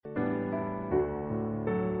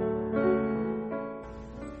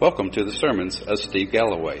Welcome to the sermons of Steve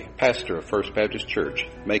Galloway, pastor of First Baptist Church,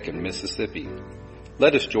 Macon, Mississippi.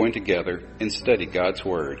 Let us join together and study God's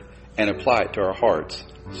Word and apply it to our hearts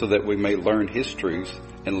so that we may learn His truths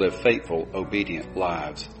and live faithful, obedient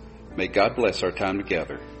lives. May God bless our time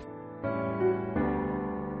together.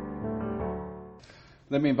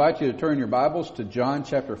 Let me invite you to turn your Bibles to John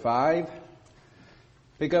chapter 5.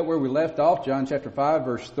 Pick up where we left off, John chapter 5,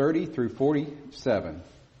 verse 30 through 47.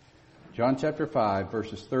 John chapter 5,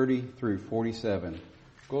 verses 30 through 47.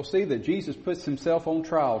 We'll see that Jesus puts himself on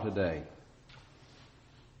trial today.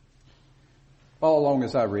 Follow along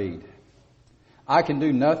as I read. I can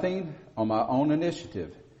do nothing on my own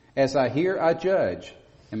initiative. As I hear, I judge,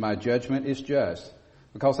 and my judgment is just,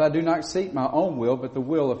 because I do not seek my own will, but the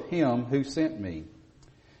will of him who sent me.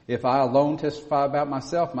 If I alone testify about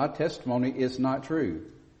myself, my testimony is not true.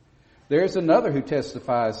 There is another who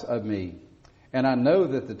testifies of me, and I know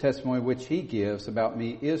that the testimony which he gives about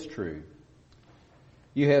me is true.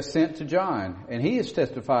 You have sent to John, and he has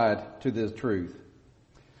testified to the truth.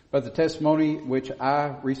 But the testimony which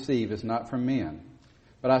I receive is not from men.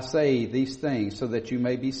 But I say these things so that you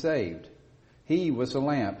may be saved. He was a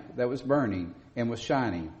lamp that was burning and was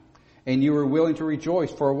shining, and you were willing to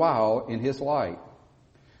rejoice for a while in his light.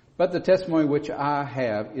 But the testimony which I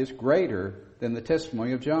have is greater than the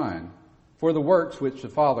testimony of John. For the works which the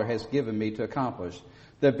Father has given me to accomplish,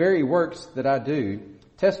 the very works that I do,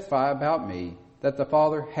 testify about me that the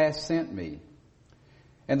Father has sent me.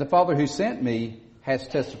 And the Father who sent me has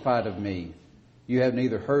testified of me. You have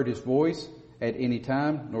neither heard his voice at any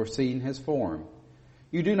time nor seen his form.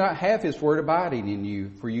 You do not have his word abiding in you,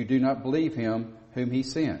 for you do not believe him whom he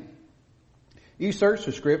sent. You search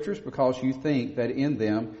the Scriptures because you think that in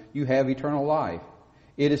them you have eternal life.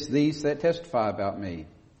 It is these that testify about me.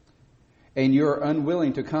 And you are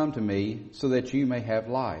unwilling to come to me so that you may have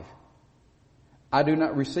life. I do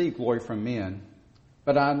not receive glory from men,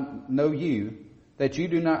 but I know you, that you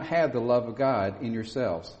do not have the love of God in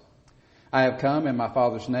yourselves. I have come in my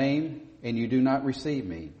Father's name, and you do not receive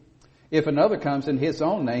me. If another comes in his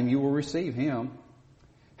own name, you will receive him.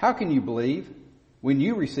 How can you believe when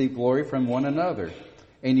you receive glory from one another,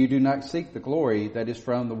 and you do not seek the glory that is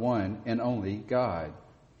from the one and only God?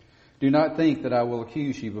 Do not think that I will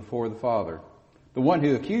accuse you before the Father. The one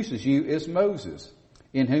who accuses you is Moses,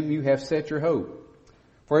 in whom you have set your hope.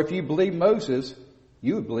 For if you believe Moses,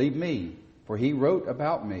 you would believe me, for he wrote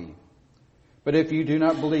about me. But if you do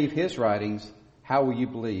not believe his writings, how will you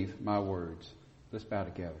believe my words? Let's bow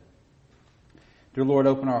together. Dear Lord,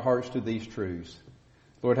 open our hearts to these truths.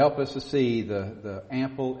 Lord, help us to see the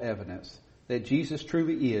ample evidence that Jesus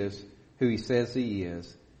truly is who he says he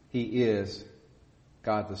is. He is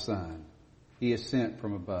God the Son. He is sent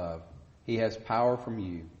from above. He has power from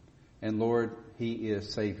you. And Lord, he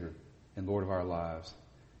is Savior and Lord of our lives.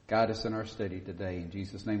 Guide us in our study today. In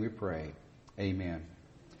Jesus' name we pray. Amen.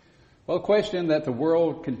 Well, a question that the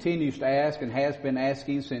world continues to ask and has been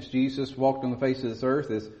asking since Jesus walked on the face of this earth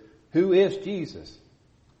is, who is Jesus?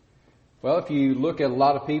 Well, if you look at a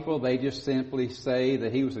lot of people, they just simply say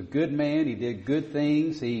that he was a good man, he did good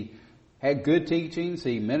things, he had good teachings,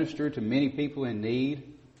 he ministered to many people in need.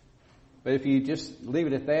 But if you just leave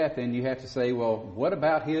it at that, then you have to say, well, what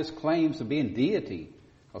about his claims of being deity?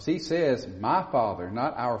 Because he says, my Father,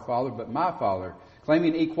 not our Father, but my Father,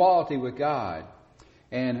 claiming equality with God.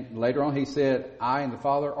 And later on he said, I and the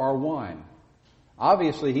Father are one.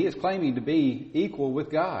 Obviously, he is claiming to be equal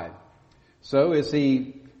with God. So is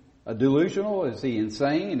he delusional? Is he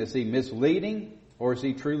insane? Is he misleading? Or is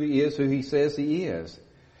he truly is who he says he is?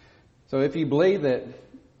 So if you believe that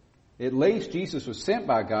at least Jesus was sent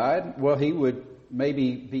by God, well, he would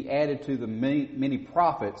maybe be added to the many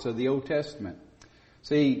prophets of the Old Testament.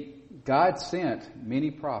 See, God sent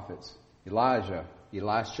many prophets, Elijah,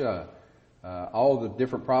 Elisha, all the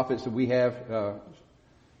different prophets that we have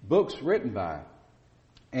books written by.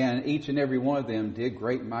 And each and every one of them did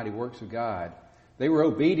great and mighty works of God. They were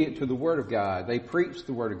obedient to the Word of God. They preached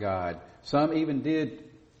the Word of God. Some even did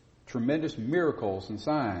tremendous miracles and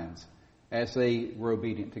signs as they were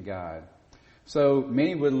obedient to God. So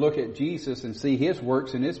many would look at Jesus and see his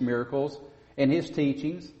works and his miracles and his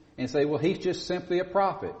teachings and say, well, he's just simply a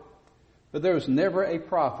prophet. But there was never a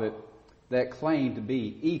prophet that claimed to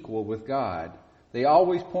be equal with God. They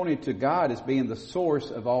always pointed to God as being the source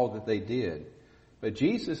of all that they did. But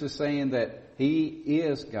Jesus is saying that he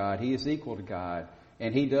is God. He is equal to God.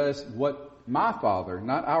 And he does what my Father,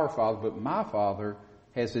 not our Father, but my Father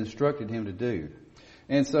has instructed him to do.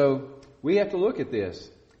 And so we have to look at this.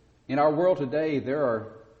 In our world today, there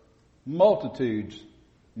are multitudes,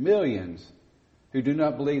 millions, who do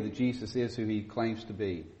not believe that Jesus is who he claims to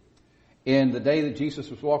be. In the day that Jesus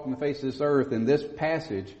was walking the face of this earth, in this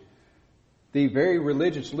passage, the very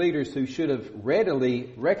religious leaders who should have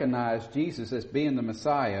readily recognized Jesus as being the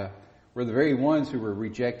Messiah were the very ones who were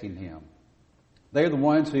rejecting him. They're the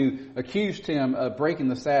ones who accused him of breaking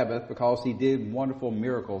the Sabbath because he did wonderful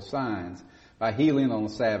miracle signs by healing on the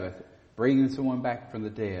Sabbath, bringing someone back from the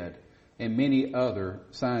dead, and many other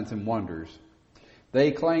signs and wonders.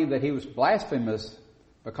 They claimed that he was blasphemous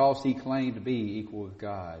because he claimed to be equal with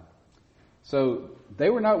God. So they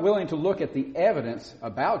were not willing to look at the evidence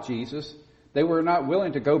about Jesus. They were not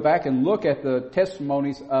willing to go back and look at the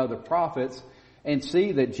testimonies of the prophets and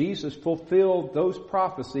see that Jesus fulfilled those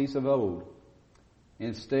prophecies of old.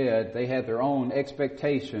 Instead, they had their own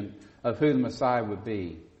expectation of who the Messiah would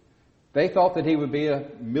be. They thought that he would be a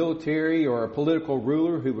military or a political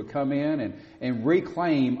ruler who would come in and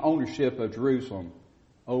reclaim ownership of Jerusalem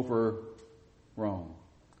over Rome.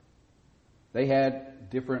 They had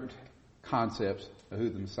different concepts of who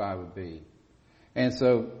the Messiah would be. And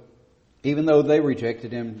so, even though they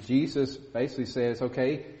rejected him, Jesus basically says,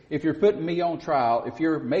 okay, if you're putting me on trial, if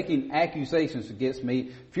you're making accusations against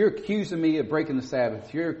me, if you're accusing me of breaking the Sabbath,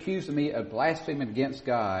 if you're accusing me of blaspheming against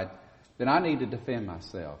God, then I need to defend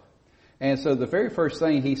myself. And so the very first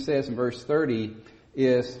thing he says in verse 30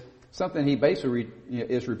 is something he basically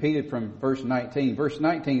is repeated from verse 19. Verse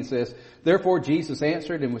 19 says, "Therefore Jesus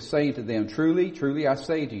answered and was saying to them, Truly, truly I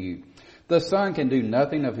say to you, the Son can do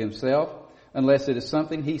nothing of himself unless it is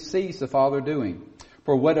something he sees the Father doing.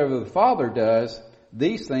 For whatever the Father does,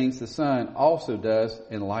 these things the Son also does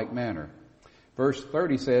in like manner." Verse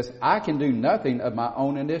 30 says, "I can do nothing of my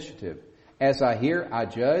own initiative. As I hear, I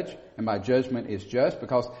judge, and my judgment is just,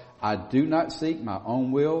 because I do not seek my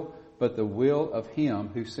own will, but the will of him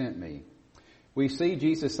who sent me." We see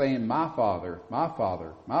Jesus saying, my Father, my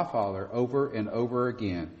Father, my Father, over and over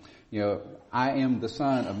again. I am the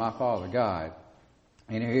Son of my Father, God.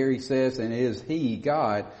 And here he says, and it is he,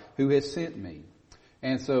 God, who has sent me.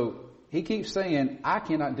 And so he keeps saying, I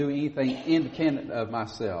cannot do anything independent of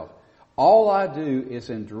myself. All I do is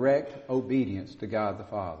in direct obedience to God the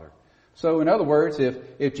Father. So in other words,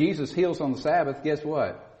 if Jesus heals on the Sabbath, guess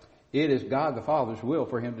what? It is God the Father's will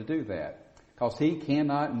for him to do that. Because he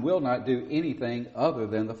cannot and will not do anything other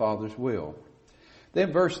than the Father's will.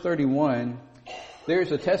 Then verse 31,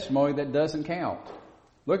 there's a testimony that doesn't count.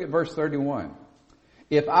 Look at verse 31.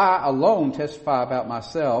 "If I alone testify about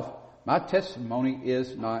myself, my testimony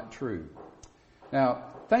is not true." Now,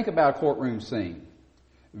 think about a courtroom scene.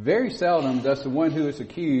 Very seldom does the one who is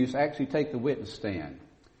accused actually take the witness stand.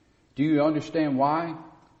 Do you understand why?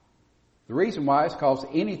 The reason why is because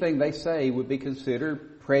anything they say would be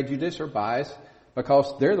considered prejudice or bias,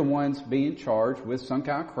 because they're the ones being charged with some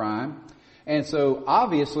kind of crime. And so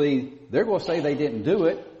obviously they're going to say they didn't do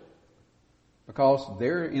it because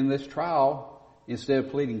they're in this trial. Instead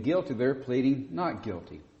of pleading guilty, they're pleading not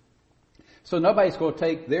guilty. So nobody's going to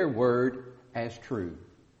take their word as true.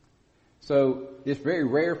 So it's very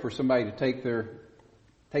rare for somebody to take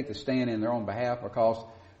the stand in their own behalf, because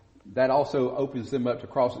that also opens them up to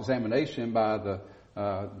cross-examination by the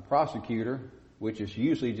prosecutor, which is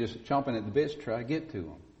usually just chomping at the bits to try to get to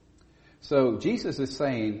them. So Jesus is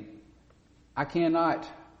saying, I cannot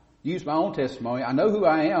use my own testimony. I know who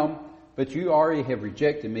I am, but you already have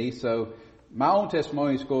rejected me, so my own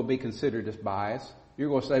testimony is going to be considered as biased. You're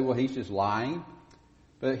going to say, well, he's just lying.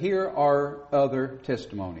 But here are other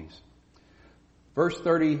testimonies. Verse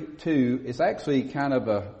 32 is actually kind of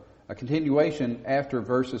a continuation after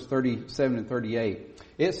verses 37 and 38.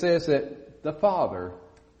 It says that the Father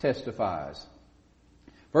testifies.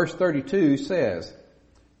 Verse 32 says,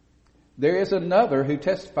 "There is another who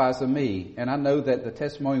testifies of me, and I know that the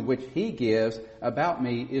testimony which he gives about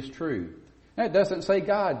me is true." Now, it doesn't say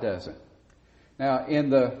God doesn't. Now, in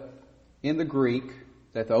the Greek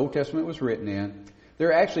that the Old Testament was written in, there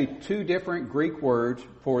are actually two different Greek words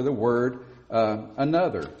for the word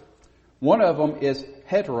another. One of them is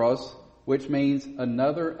heteros, which means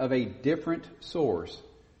another of a different source.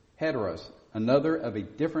 Heteros, another of a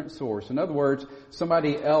different source. In other words,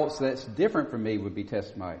 somebody else that's different from me would be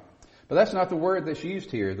testifying. But that's not the word that's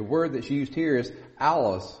used here. The word that's used here is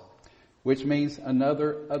allos, which means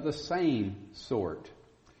another of the same sort.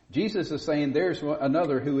 Jesus is saying there's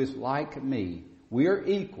another who is like me. We are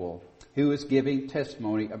equal, who is giving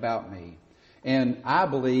testimony about me. And I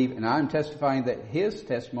believe, and I'm testifying that his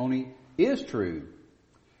testimony is true.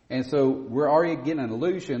 And so we're already getting an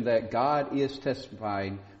illusion that God is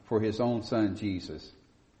testifying for his own Son, Jesus.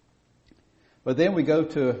 But then we go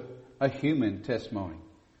to a human testimony.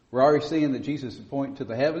 We're already seeing that Jesus is pointing to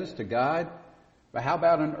the heavens, to God. But how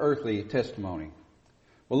about an earthly testimony?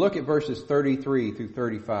 Well, look at verses 33 through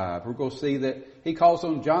 35. We're going to see that he calls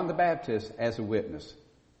on John the Baptist as a witness.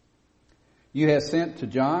 You have sent to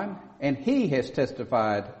John, and he has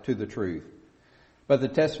testified to the truth. But the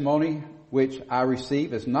testimony which I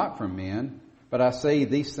receive is not from men, but I say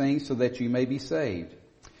these things so that you may be saved.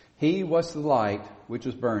 He was the light which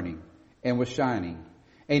was burning and was shining,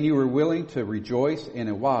 and you were willing to rejoice in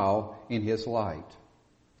a while in his light.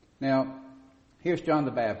 Now, here's John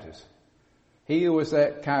the Baptist. He was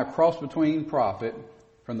that kind of cross between prophet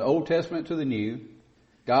from the Old Testament to the New.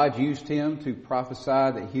 God used him to prophesy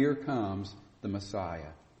that here comes the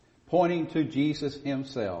Messiah, pointing to Jesus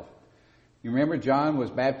himself. You remember John was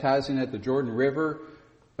baptizing at the Jordan River,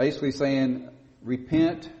 basically saying,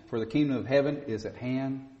 repent, for the kingdom of heaven is at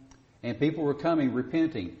hand. And people were coming,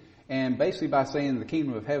 repenting. And basically by saying the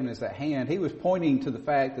kingdom of heaven is at hand, he was pointing to the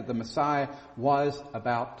fact that the Messiah was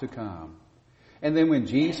about to come. And then when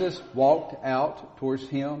Jesus walked out towards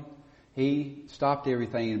him, he stopped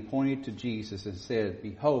everything and pointed to Jesus and said,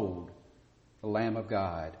 behold, the Lamb of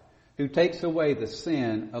God, who takes away the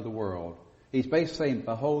sin of the world. He's basically saying,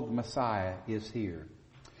 behold, the Messiah is here.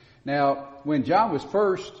 Now, when John was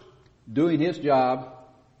first doing his job,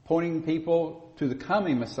 pointing people to the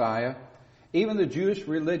coming Messiah, even the Jewish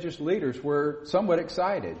religious leaders were somewhat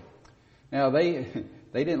excited. Now, they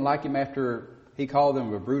didn't like him after he called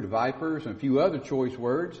them a brood of vipers and a few other choice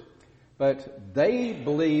words, but they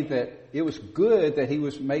believed that it was good that he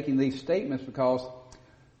was making these statements because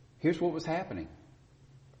here's what was happening.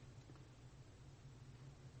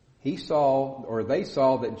 They saw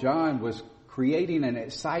that John was creating an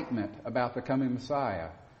excitement about the coming Messiah,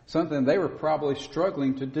 something they were probably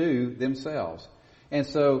struggling to do themselves. And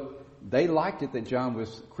so they liked it that John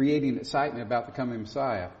was creating excitement about the coming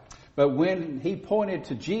Messiah. But when he pointed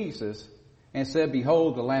to Jesus and said,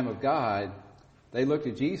 behold, the Lamb of God, they looked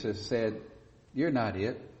at Jesus and said, you're not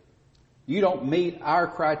it. You don't meet our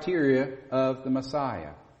criteria of the Messiah.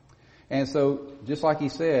 And so, just like he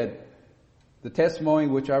said, the testimony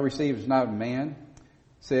which I received is not of man,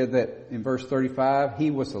 said that in verse 35,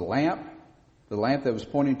 he was the lamp that was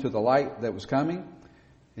pointing to the light that was coming.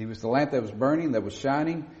 He was the lamp that was burning, that was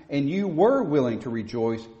shining, and you were willing to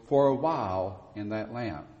rejoice for a while in that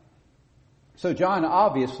lamp. So John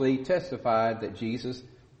obviously testified that Jesus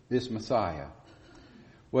is Messiah.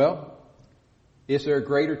 Well, is there a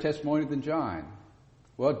greater testimony than John?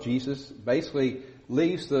 Well, Jesus basically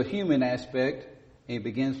leaves the human aspect and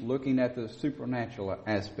begins looking at the supernatural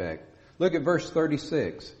aspect. Look at verse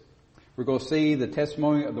 36. We're going to see the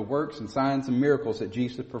testimony of the works and signs and miracles that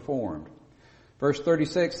Jesus performed. Verse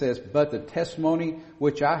 36 says, but the testimony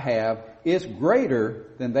which I have is greater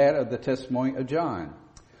than that of the testimony of John.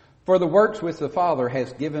 For the works which the Father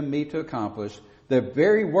has given me to accomplish, the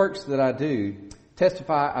very works that I do,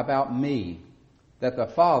 testify about me, that the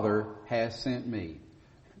Father has sent me.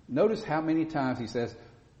 Notice how many times he says,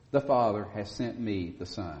 the Father has sent me, the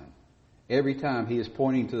Son. Every time he is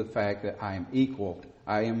pointing to the fact that I am equal,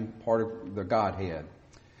 I am part of the Godhead.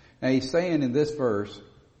 Now he's saying in this verse,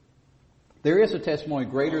 there is a testimony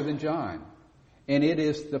greater than John, and it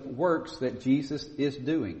is the works that Jesus is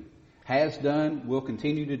doing, has done, will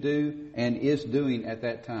continue to do, and is doing at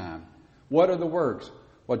that time. What are the works?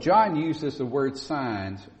 Well, John uses the word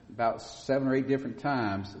signs about 7 or 8 different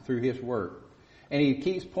times through his work. And he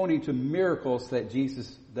keeps pointing to miracles that Jesus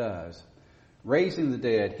does. Raising the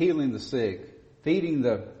dead, healing the sick, feeding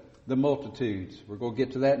the multitudes. We're going to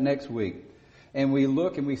get to that next week. And we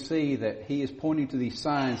look and we see that he is pointing to these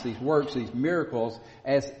signs, these works, these miracles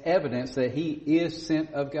as evidence that he is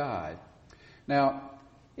sent of God. Now,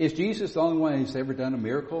 is Jesus the only one who's ever done a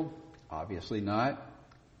miracle? Obviously not.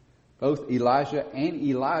 Both Elijah and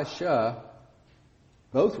Elisha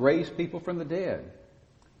both raised people from the dead.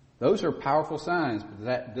 Those are powerful signs.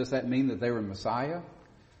 But does that mean that they were Messiah?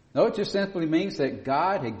 No, it just simply means that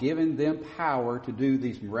God had given them power to do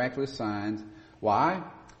these miraculous signs. Why?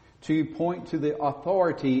 To point to the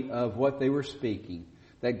authority of what they were speaking.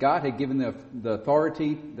 That God had given them the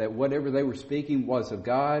authority that whatever they were speaking was of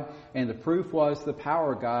God, and the proof was the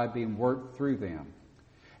power of God being worked through them.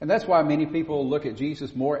 And that's why many people look at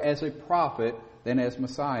Jesus more as a prophet than as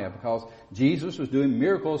Messiah, because Jesus was doing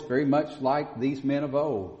miracles very much like these men of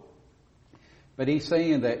old. But he's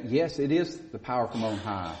saying that, yes, it is the power from on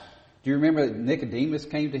high. Do you remember that Nicodemus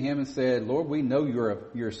came to him and said, Lord, we know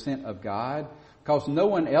you're sent of God, because no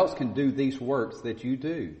one else can do these works that you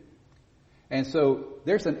do. And so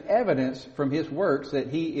there's an evidence from his works that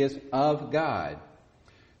he is of God.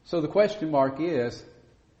 So the question mark is,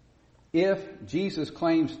 if Jesus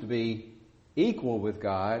claims to be equal with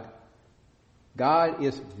God, God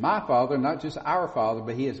is my Father, not just our Father,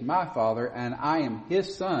 but He is my Father, and I am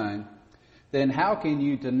His Son, then how can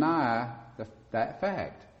you deny that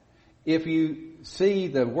fact? If you see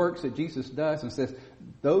the works that Jesus does and says,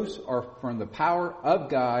 those are from the power of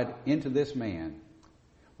God into this man.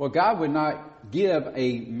 Well, God would not give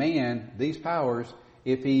a man these powers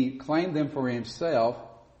if He claimed them for Himself,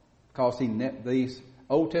 because these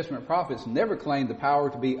Old Testament prophets never claimed the power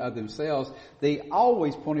to be of themselves. They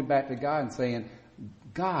always pointed back to God and saying,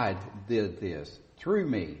 God did this through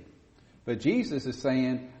me. But Jesus is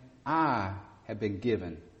saying, I have been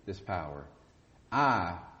given this power.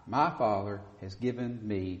 My Father, has given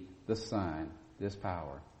me, the Son, this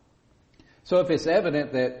power. So if it's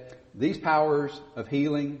evident that these powers of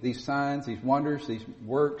healing, these signs, these wonders, these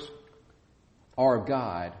works are of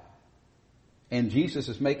God, and Jesus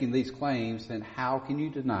is making these claims, then how can you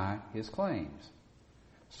deny His claims?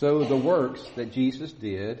 So the works that Jesus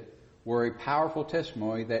did were a powerful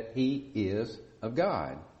testimony that He is of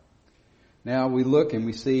God. Now we look and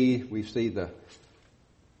we see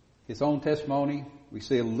His own testimony. We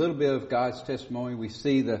see a little bit of God's testimony. We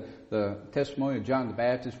see the testimony of John the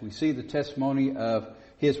Baptist. We see the testimony of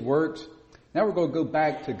His works. Now we're going to go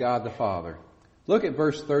back to God the Father. Look at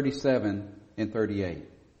verse 37 and 38.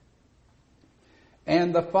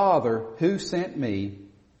 And the Father who sent me,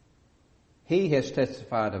 He has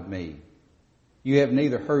testified of me. You have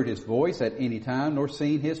neither heard His voice at any time nor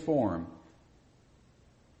seen His form.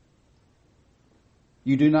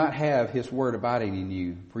 You do not have His word abiding in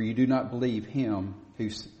you, for you do not believe Him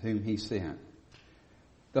whom He sent.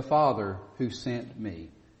 The Father who sent me.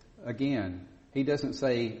 Again, He doesn't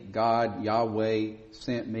say God, Yahweh,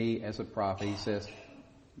 sent me as a prophet. He says,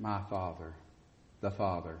 my Father, the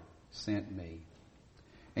Father, sent me.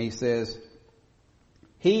 And He says,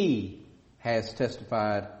 He has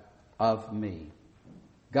testified of me.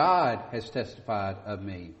 God has testified of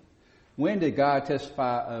me. When did God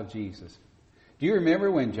testify of Jesus? Do you remember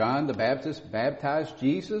when John the Baptist baptized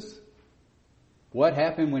Jesus? What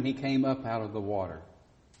happened when he came up out of the water?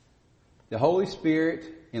 The Holy Spirit,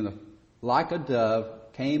 like a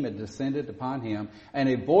dove, came and descended upon him, and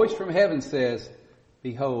a voice from heaven says,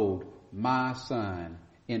 Behold, my Son,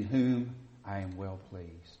 in whom I am well pleased.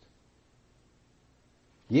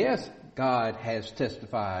 Yes, God has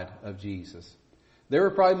testified of Jesus. There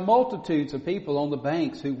were probably multitudes of people on the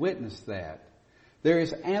banks who witnessed that. There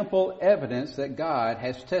is ample evidence that God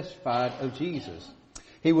has testified of Jesus.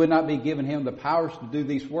 He would not be giving him the powers to do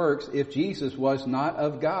these works if Jesus was not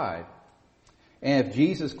of God. And if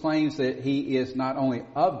Jesus claims that He is not only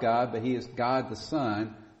of God, but He is God the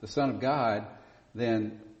Son of God,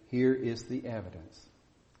 then here is the evidence.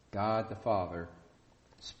 God the Father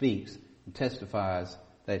speaks and testifies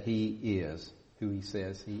that He is who He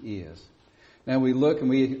says He is. Now we look and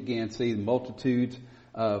we again see the multitudes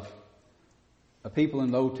of people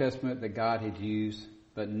in the Old Testament that God had used,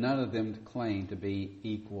 but none of them claim to be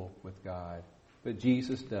equal with God. But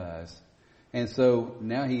Jesus does. And so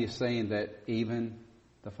now He is saying that even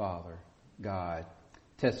the Father, God,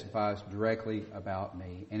 testifies directly about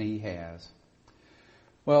me, and He has.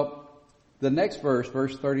 Well, the next verse,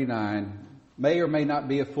 verse 39, may or may not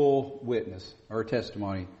be a full witness or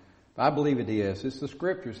testimony. But I believe it is. It's the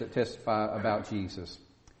Scriptures that testify about Jesus.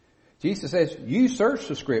 Jesus says, you search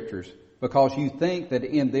the Scriptures because you think that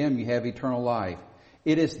in them you have eternal life.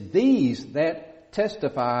 It is these that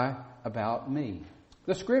testify about me.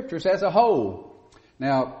 The Scriptures as a whole.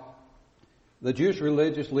 Now, the Jewish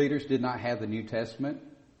religious leaders did not have the New Testament.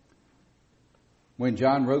 When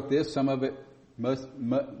John wrote this, some of it,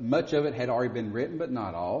 much of it had already been written, but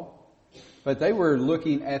not all. But they were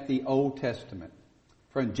looking at the Old Testament.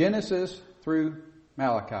 From Genesis through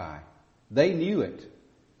Malachi. They knew it.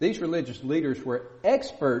 These religious leaders were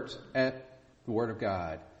experts at the Word of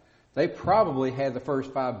God. They probably had the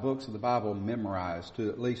first 5 books of the Bible memorized to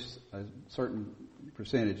at least a certain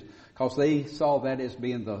percentage, because they saw that as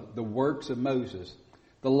being the works of Moses,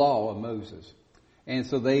 the law of Moses. And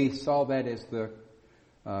so they saw that as the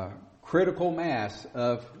critical mass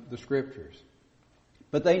of the Scriptures.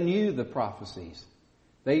 But they knew the prophecies.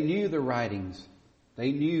 They knew the writings.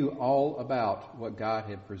 They knew all about what God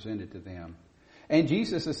had presented to them. And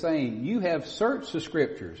Jesus is saying, you have searched the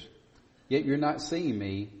Scriptures, yet you're not seeing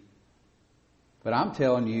me. But I'm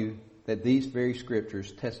telling you that these very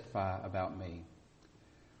Scriptures testify about me.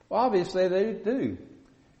 Well, obviously they do.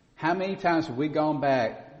 How many times have we gone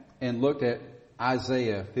back and looked at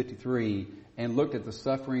Isaiah 53 and looked at the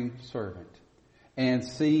suffering servant and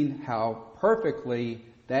seen how perfectly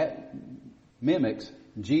that mimics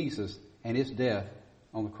Jesus and His death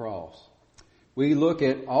on the cross? We look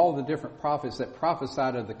at all the different prophets that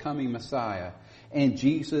prophesied of the coming Messiah And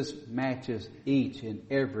Jesus matches each and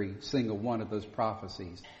every single one of those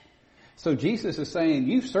prophecies. So Jesus is saying,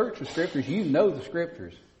 you search the Scriptures, you know the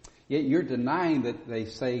Scriptures, yet you're denying that they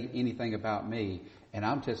say anything about me. And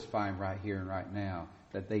I'm testifying right here and right now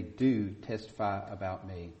that they do testify about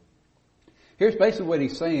me. Here's basically what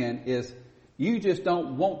he's saying is, you just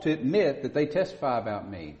don't want to admit that they testify about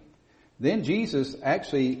me. Then Jesus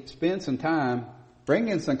actually spends some time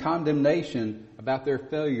bringing some condemnation about their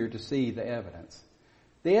failure to see the evidence.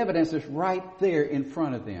 The evidence is right there in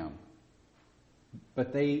front of them,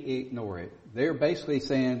 but they ignore it. They're basically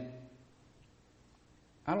saying,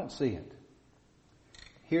 I don't see it.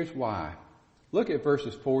 Here's why. Look at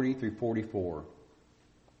verses 40 through 44.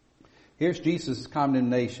 Here's Jesus'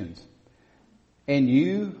 condemnations. And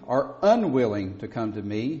you are unwilling to come to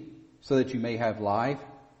me so that you may have life.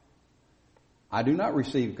 I do not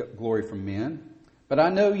receive glory from men, but I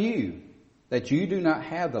know you, that you do not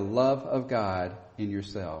have the love of God in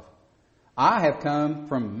yourself. I have come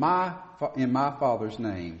in my Father's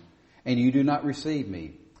name, and you do not receive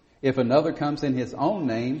me. If another comes in his own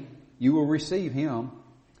name, you will receive him.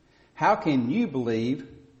 How can you believe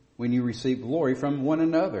when you receive glory from one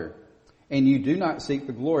another, and you do not seek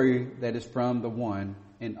the glory that is from the one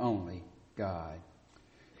and only God?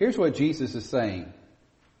 Here's what Jesus is saying.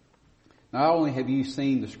 Not only have you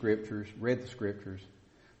seen the Scriptures, read the Scriptures,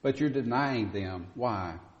 but you're denying them.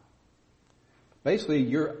 Why? Basically,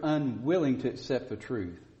 you're unwilling to accept the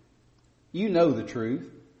truth. You know the truth.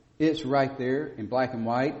 It's right there in black and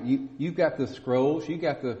white. You've got the scrolls. You've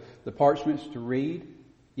got the parchments to read.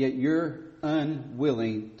 Yet you're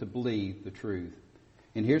unwilling to believe the truth.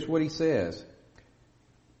 And here's what he says.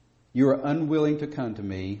 You are unwilling to come to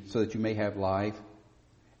me so that you may have life.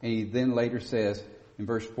 And he then later says in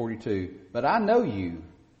verse 42, but I know you,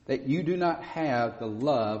 that you do not have the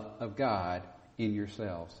love of God in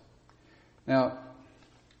yourselves. Now,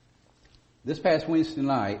 this past Wednesday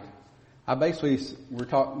night,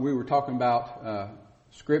 we were talking about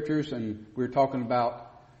Scriptures, and we were talking about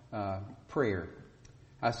prayer.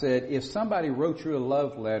 I said, if somebody wrote you a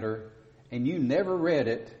love letter and you never read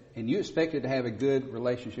it and you expected to have a good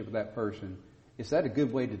relationship with that person, is that a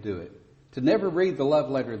good way to do it? To never read the love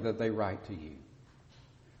letter that they write to you.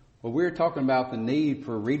 Well, we're talking about the need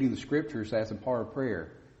for reading the Scriptures as a part of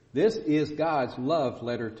prayer. This is God's love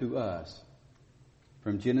letter to us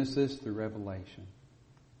from Genesis through Revelation.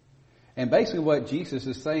 And basically what Jesus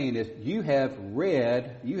is saying is you have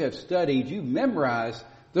read, you have studied, you memorized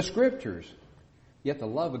the Scriptures, yet the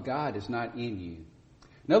love of God is not in you.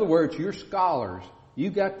 In other words, you're scholars.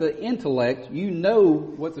 You've got the intellect. You know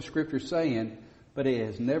what the Scripture's saying, but it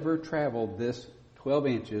has never traveled this 12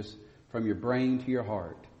 inches from your brain to your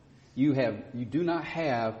heart. You do not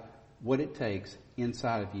have what it takes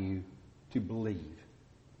inside of you to believe.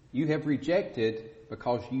 You have rejected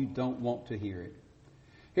because you don't want to hear it.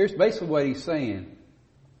 Here's basically what he's saying.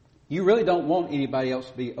 You really don't want anybody else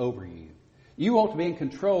to be over you. You want to be in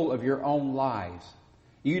control of your own lives.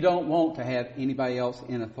 You don't want to have anybody else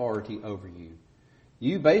in authority over you.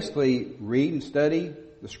 You basically read and study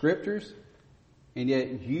the Scriptures, and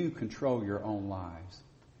yet you control your own lives.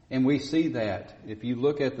 And we see that if you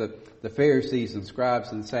look at the Pharisees and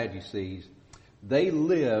scribes and Sadducees, they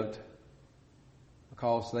lived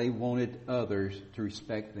because they wanted others to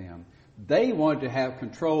respect them. They wanted to have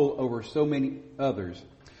control over so many others.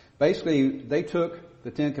 Basically, they took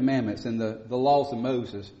the Ten Commandments and the laws of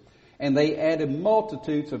Moses, and they added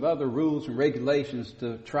multitudes of other rules and regulations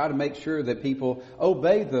to try to make sure that people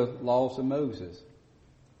obey the laws of Moses.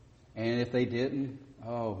 And if they didn't,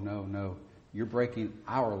 oh, no, you're breaking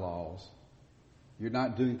our laws. You're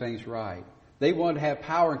not doing things right. They wanted to have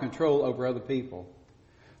power and control over other people.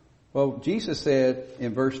 Well, Jesus said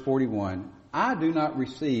in verse 41, I do not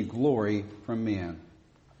receive glory from men.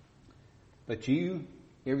 But you,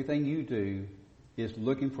 everything you do is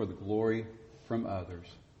looking for the glory from others,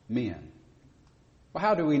 men. Well,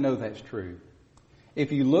 how do we know that's true?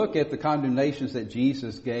 If you look at the condemnations that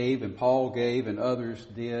Jesus gave and Paul gave and others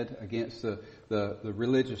did against the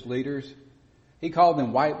religious leaders, he called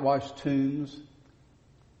them whitewashed tombs.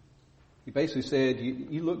 He basically said,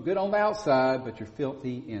 you look good on the outside, but you're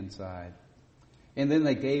filthy inside. And then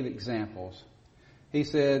they gave examples. He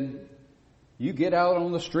said, you get out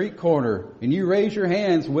on the street corner and you raise your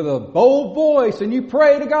hands with a bold voice and you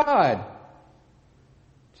pray to God.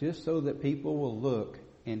 Just so that people will look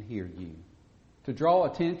and hear you. To draw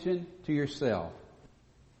attention to yourself.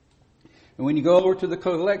 And when you go over to the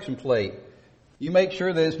collection plate, you make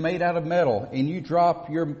sure that it's made out of metal and you drop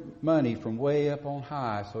your money from way up on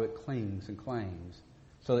high so it clings and clangs.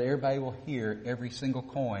 So that everybody will hear every single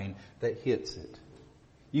coin that hits it.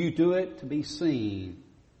 You do it to be seen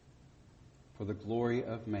for the glory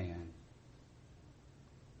of man.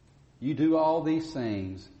 You do all these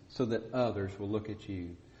things so that others will look at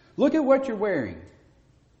you. Look at what you're wearing.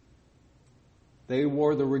 They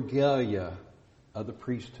wore the regalia of the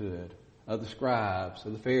priesthood, of the scribes,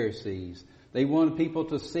 of the Pharisees. They wanted people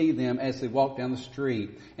to see them as they walked down the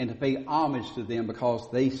street and to pay homage to them because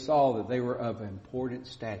they saw that they were of important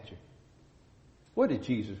stature. What did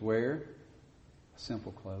Jesus wear? A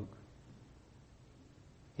simple cloak.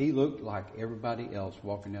 He looked like everybody else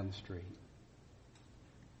walking down the street.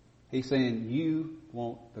 He's saying, you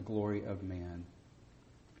want the glory of men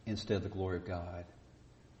instead of the glory of God.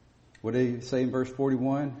 What did he say in verse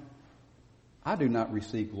 41? I do not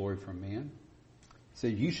receive glory from men. He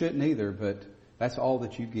said, you shouldn't either, but that's all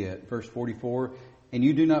that you get. Verse 44, and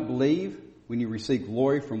you do not believe when you receive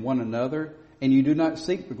glory from one another, and you do not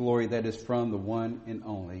seek the glory that is from the one and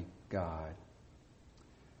only God.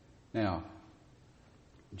 Now,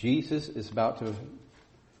 Jesus is about to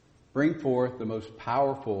bring forth the most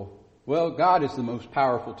powerful, well, God is the most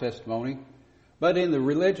powerful testimony, but in the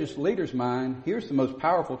religious leader's mind, here's the most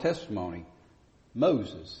powerful testimony.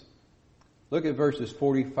 Moses. Look at verses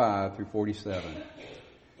 45 through 47.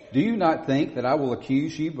 Do you not think that I will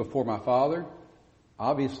accuse you before my Father?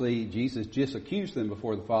 Obviously, Jesus just accused them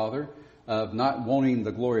before the Father of not wanting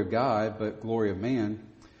the glory of God, but glory of man.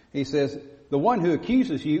 He says, the one who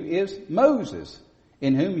accuses you is Moses,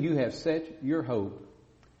 in whom you have set your hope.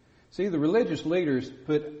 See, the religious leaders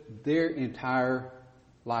put their entire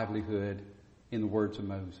livelihood in the words of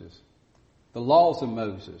Moses. The laws of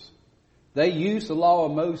Moses. They used the law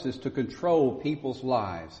of Moses to control people's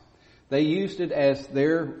lives. They used it as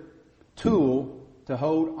their tool to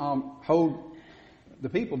hold the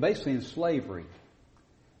people basically in slavery.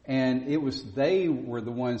 And they were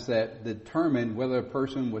the ones that determined whether a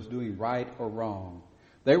person was doing right or wrong.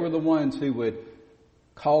 They were the ones who would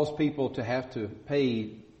cause people to have to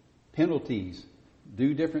pay penalties,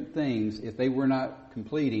 do different things if they were not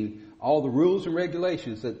completing all the rules and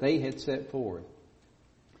regulations that they had set forth.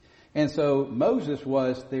 And so Moses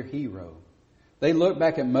was their hero. They looked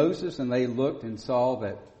back at Moses and they looked and saw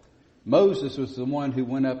that Moses was the one who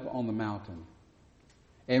went up on the mountain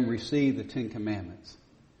and received the Ten Commandments.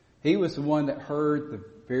 He was the one that heard the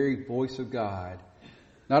very voice of God.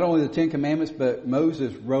 Not only the Ten Commandments, but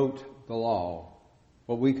Moses wrote the law,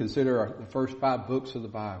 what we consider the first 5 books of the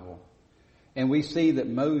Bible. And we see that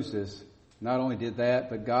Moses not only did that,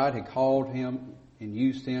 but God had called him and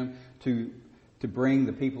used him to bring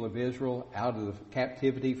the people of Israel out of the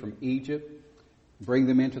captivity from Egypt, bring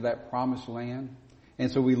them into that promised land.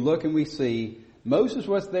 And so we look and we see Moses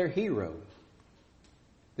was their hero.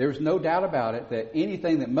 There's no doubt about it that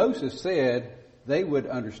anything that Moses said, they would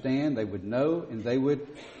understand, they would know, and they would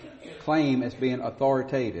claim as being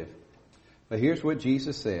authoritative. But here's what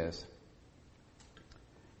Jesus says.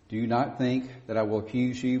 Do you not think that I will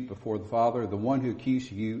accuse you before the Father? The one who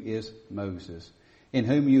accuses you is Moses, in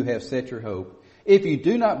whom you have set your hope. If you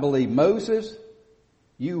do not believe Moses,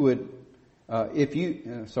 for if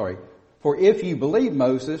you believe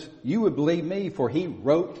Moses, you would believe me, for he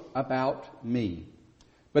wrote about me.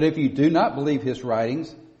 But if you do not believe his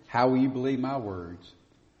writings, how will you believe my words?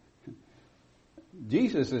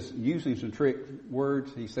 Jesus is using some trick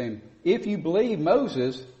words. He's saying, if you believe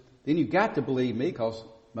Moses, then you've got to believe me because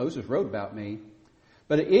Moses wrote about me.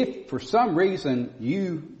 But if for some reason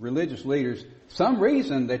you religious leaders, some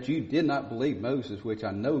reason that you did not believe Moses, which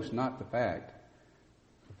I know is not the fact,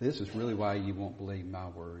 this is really why you won't believe my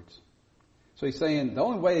words. So he's saying the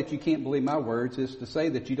only way that you can't believe my words is to say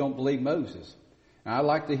that you don't believe Moses. And I'd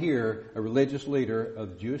like to hear a religious leader of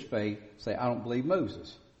the Jewish faith say, I don't believe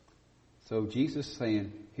Moses. So Jesus is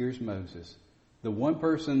saying, here's Moses, the one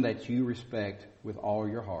person that you respect with all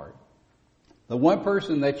your heart. The one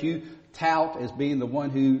person that you tout as being the one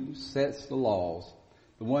who sets the laws.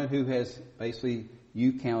 The one who has basically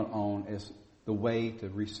you count on as the way to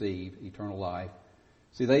receive eternal life.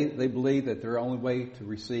 See, they believe that their only way to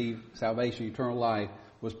receive salvation, eternal life,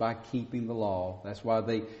 was by keeping the law. That's why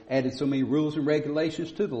they added so many rules and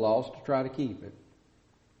regulations to the laws to try to keep it.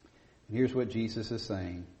 And here's what Jesus is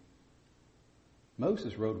saying.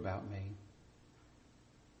 Moses wrote about me.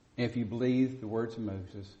 And if you believe the words of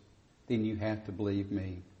Moses, then you have to believe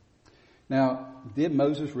me. Now, did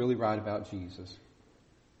Moses really write about Jesus?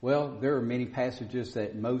 Well, there are many passages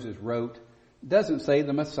that Moses wrote. It doesn't say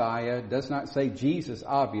the Messiah. It does not say Jesus,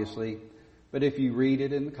 obviously. But if you read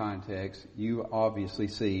it in the context, you obviously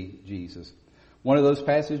see Jesus. One of those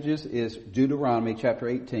passages is Deuteronomy chapter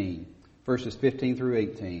 18, verses 15 through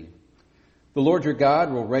 18. The Lord your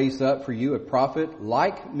God will raise up for you a prophet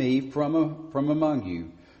like me from among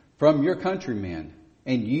you, from your countrymen,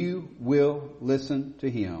 and you will listen to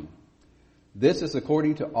him. This is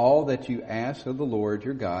according to all that you asked of the Lord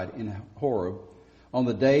your God in Horeb on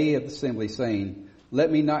the day of the assembly, saying,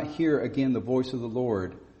 let me not hear again the voice of the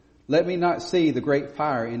Lord. Let me not see the great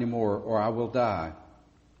fire anymore, or I will die.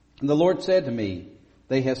 And the Lord said to me,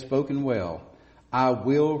 they have spoken well. I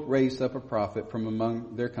will raise up a prophet from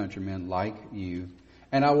among their countrymen like you,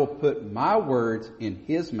 and I will put my words in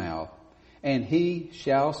his mouth, and he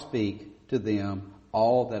shall speak to them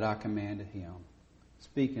all that I commanded him.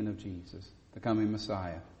 Speaking of Jesus, the coming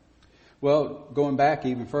Messiah. Well, going back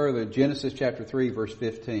even further, Genesis chapter 3, verse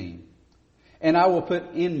 15. And I will put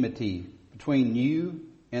enmity between you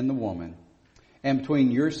and the woman, and between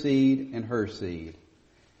your seed and her seed.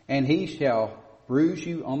 And he shall bruise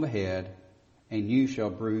you on the head, and you shall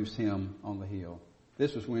bruise him on the heel.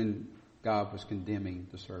 This was when God was condemning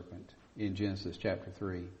the serpent in Genesis chapter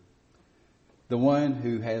 3. The one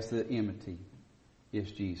who has the enmity is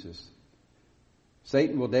Jesus.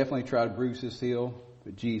 Satan will definitely try to bruise his heel,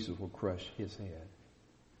 but Jesus will crush his head.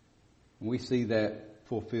 And we see that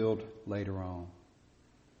fulfilled later on.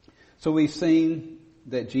 So we've seen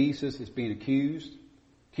that Jesus is being accused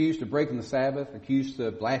of breaking the Sabbath, accused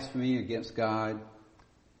of blasphemy against God.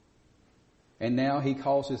 And now he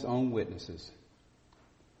calls his own witnesses.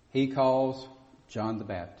 He calls John the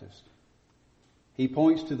Baptist. He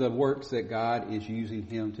points to the works that God is using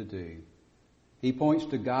him to do. He points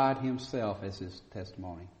to God himself as his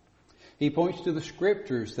testimony. He points to the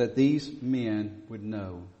scriptures that these men would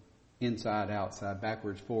know. Inside, outside,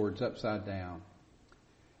 backwards, forwards, upside down.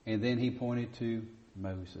 And then he pointed to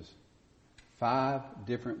Moses. 5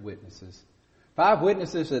 different witnesses. 5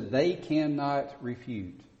 witnesses that they cannot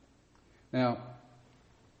refute. Now,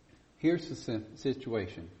 here's the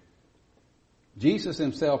situation. Jesus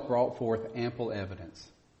himself brought forth ample evidence.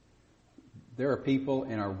 There are people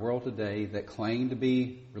in our world today that claim to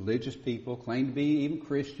be religious people, claim to be even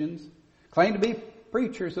Christians, claim to be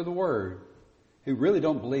preachers of the Word, who really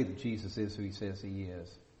don't believe that Jesus is who he says he is.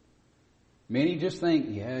 Many just think,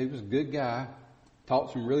 yeah, he was a good guy,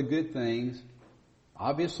 taught some really good things.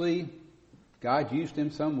 Obviously, God used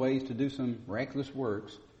him some ways to do some miraculous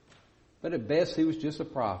works, but at best he was just a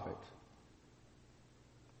prophet.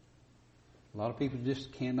 A lot of people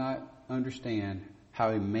just cannot understand how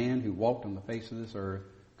a man who walked on the face of this earth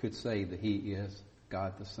could say that he is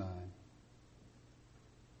God the Son.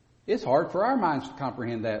 It's hard for our minds to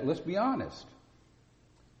comprehend that, let's be honest.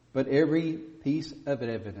 But every piece of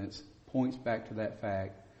evidence points back to that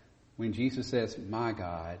fact. When Jesus says, my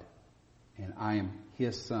God, and I am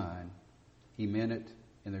his Son, he meant it,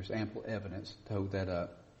 and there's ample evidence to hold that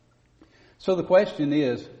up. So the question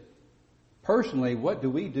is, personally, what do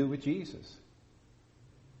we do with Jesus?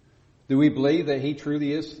 Do we believe that he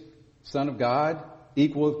truly is Son of God,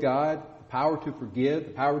 equal with God, the power to forgive,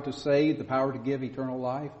 the power to save, the power to give eternal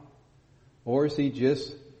life? Or is he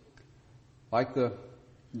just, like the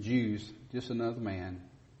Jews, just another man,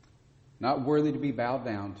 not worthy to be bowed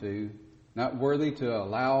down to, not worthy to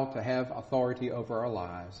allow to have authority over our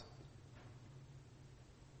lives?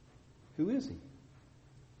 Who is he?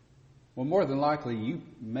 Well, more than likely, you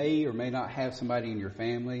may or may not have somebody in your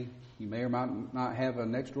family. You may or might not have a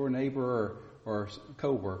next door neighbor or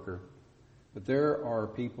co-worker. But there are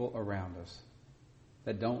people around us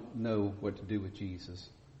that don't know what to do with Jesus.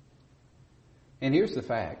 And here's the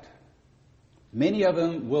fact. Many of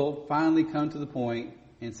them will finally come to the point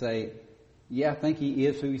and say, yeah, I think he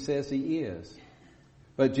is who he says he is.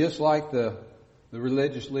 But just like the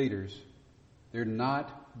religious leaders, they're not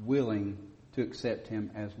willing to accept him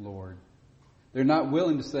as Lord. They're not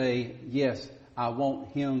willing to say, yes, I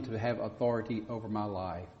want him to have authority over my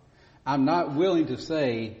life. I'm not willing to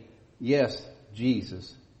say, yes,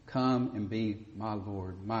 Jesus, come and be my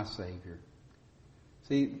Lord, my Savior.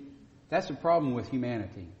 See, that's the problem with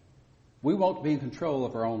humanity. We want to be in control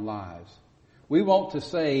of our own lives. We want to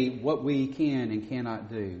say what we can and cannot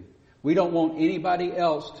do. We don't want anybody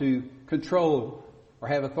else to control or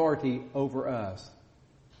have authority over us.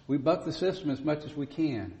 We buck the system as much as we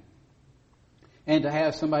can. And to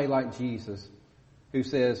have somebody like Jesus who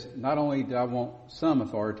says, not only do I want some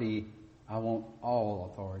authority, I want all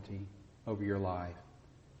authority over your life.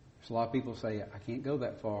 There's a lot of people say, I can't go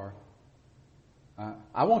that far.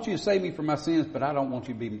 I want you to save me from my sins, but I don't want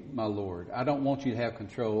you to be my Lord. I don't want you to have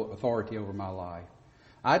control, authority over my life.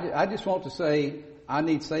 I just want to say, I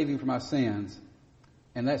need saving from my sins,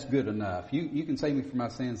 and that's good enough. You can save me from my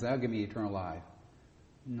sins, that'll give me eternal life.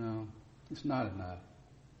 No, it's not enough.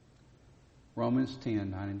 Romans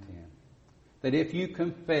 10, 9 and 10. That if you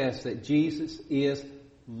confess that Jesus is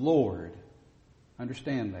Lord,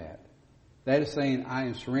 understand that. That is saying, I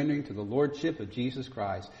am surrendering to the Lordship of Jesus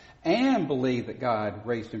Christ and believe that God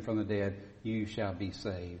raised him from the dead. You shall be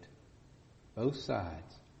saved. Both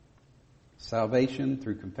sides. Salvation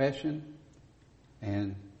through confession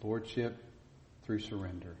and Lordship through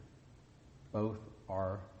surrender. Both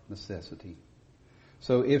are necessity.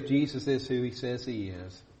 So if Jesus is who he says he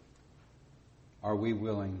is, are we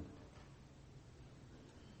willing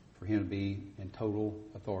for him to be in total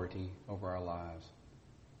authority over our lives?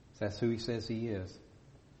 If that's who he says he is.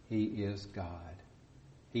 He is God.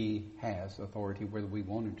 He has authority whether we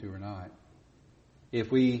want him to or not.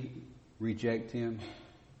 If we reject him,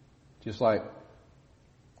 just like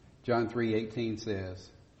John 3:18 says,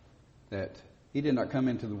 that he did not come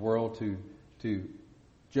into the world to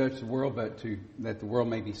judge the world, but that the world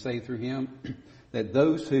may be saved through him, that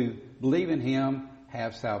those who believe in him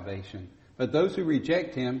have salvation. But those who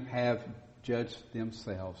reject him have judged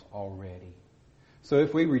themselves already. So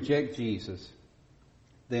if we reject Jesus,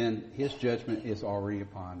 then his judgment is already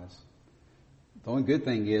upon us. The only good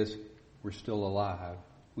thing is we're still alive.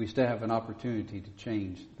 We still have an opportunity to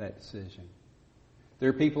change that decision. There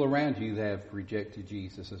are people around you that have rejected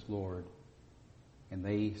Jesus as Lord, and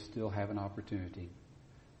they still have an opportunity.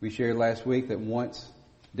 We shared last week that once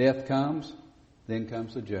death comes, then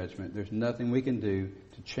comes the judgment. There's nothing we can do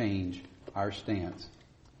to change our stance.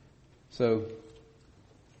 So,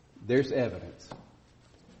 there's evidence.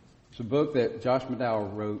 It's a book that Josh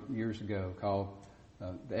McDowell wrote years ago called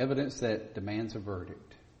The Evidence That Demands a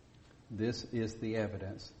Verdict. This is the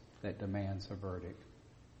evidence that demands a verdict.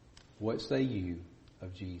 What say you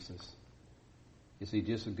of Jesus? Is he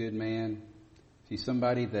just a good man? Is he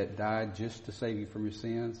somebody that died just to save you from your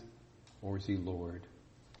sins? Or is he Lord?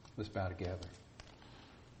 Let's bow together.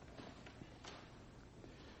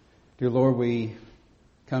 Dear Lord, we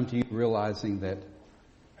come to you realizing that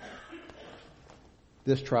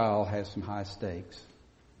this trial has some high stakes.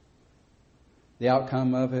 The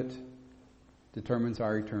outcome of it determines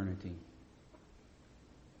our eternity.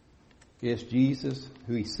 Is Jesus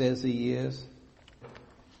who he says he is?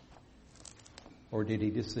 Or did he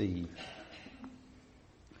deceive?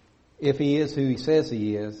 If he is who he says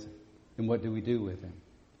he is, then what do we do with him?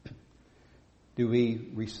 Do we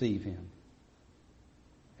receive him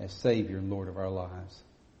as Savior and Lord of our lives?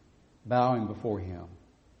 Bowing before him,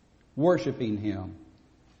 worshiping him,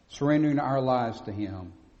 surrendering our lives to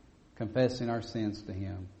him, confessing our sins to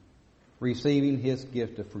him, receiving his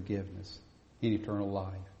gift of forgiveness in eternal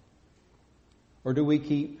life? Or do we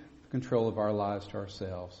keep control of our lives to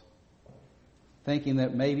ourselves, thinking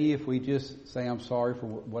that maybe if we just say, I'm sorry for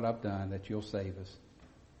what I've done, that you'll save us,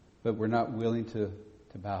 but we're not willing to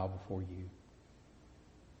bow before you?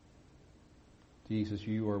 Jesus,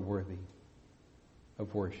 you are worthy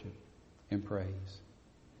of worship and praise.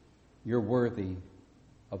 You're worthy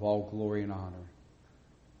of all glory and honor.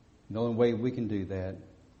 The only way we can do that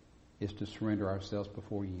is to surrender ourselves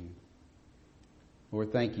before you.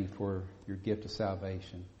 Lord, thank you for your gift of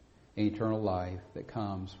salvation and eternal life that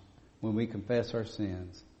comes when we confess our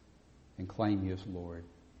sins and claim you as Lord.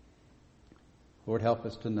 Lord, help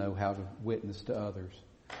us to know how to witness to others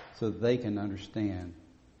so that they can understand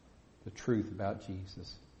the truth about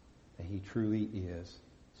Jesus, that he truly is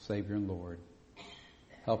Savior and Lord.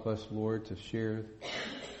 Help us, Lord, to share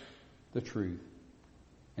the truth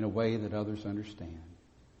in a way that others understand.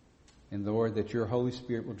 And Lord, that your Holy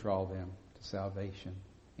Spirit will draw them to salvation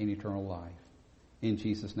and eternal life. In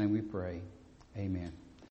Jesus' name we pray. Amen.